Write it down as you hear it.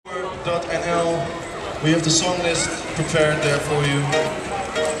klimaatactie.nl. We have the song list prepared there for you.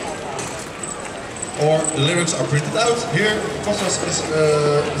 Or the lyrics are printed out. Here, Kostas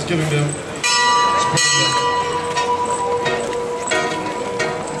is giving them.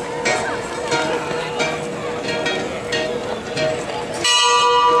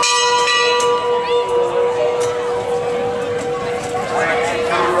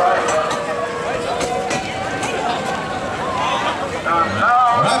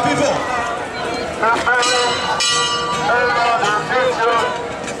 Alright, people.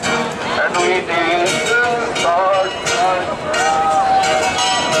 And we need to start.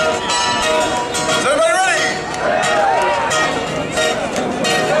 Is everybody ready?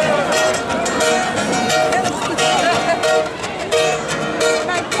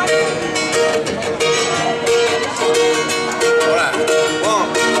 Alright,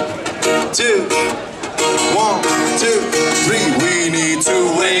 1, 2, 1, 2, 3. We need to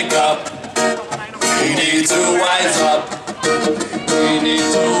wake up. We need to wise up. We need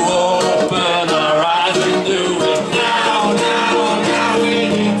to open our eyes and do it now, now, now. We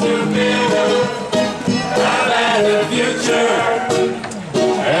need to build a better future,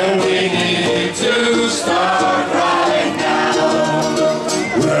 and we need to start right now.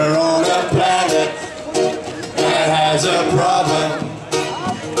 We're on a planet that has a problem.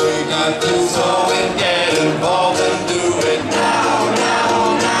 We got to solve and get involved and do it now,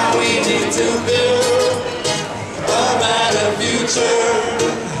 now, now. We need to build a better future,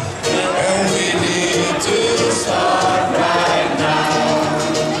 and we need to start right now.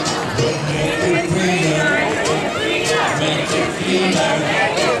 Make it greener, make it cleaner,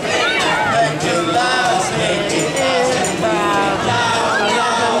 make it last, make it last. Now,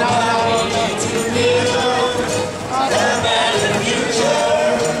 now, now, we need to build a better future,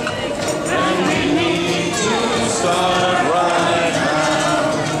 and we need to start right now.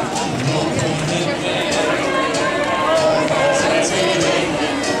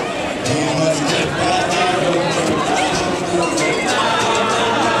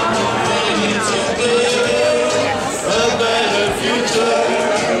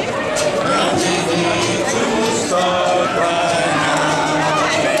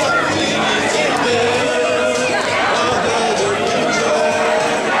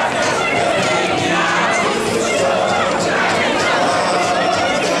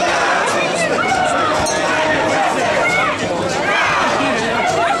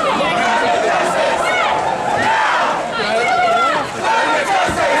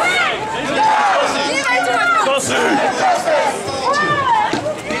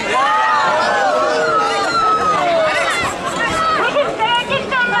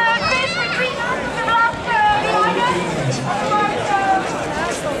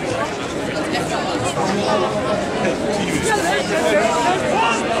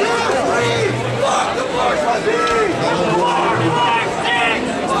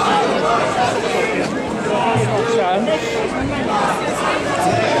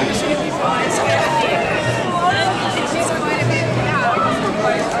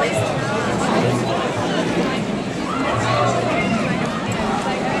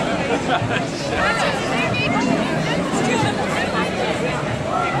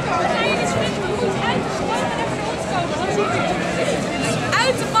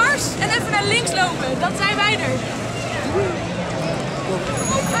 Uit de mars en even naar links lopen, dan zijn wij er.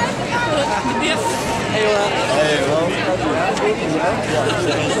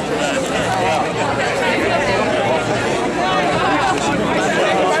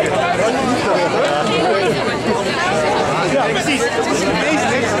 Ja, precies. Het is een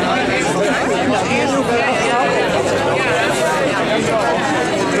bezig.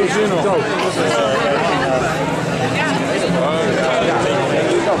 Heel zin op.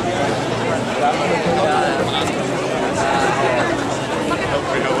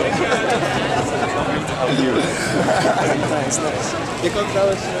 Je kan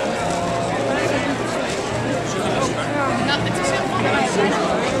trouwens... Nou, het is helemaal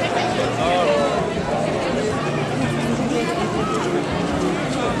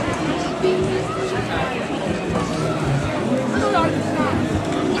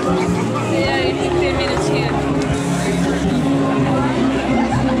yeah, you need 10 minutes here.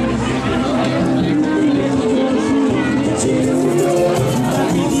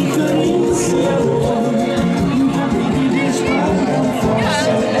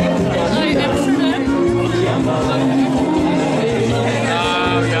 Ja.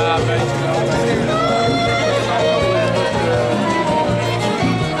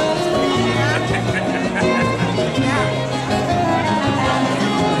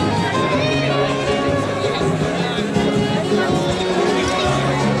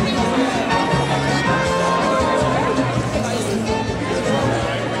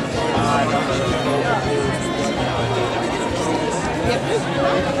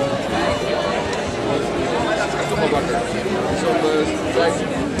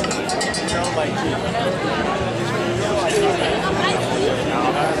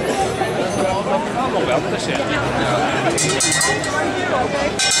 Nog wel, dat is het.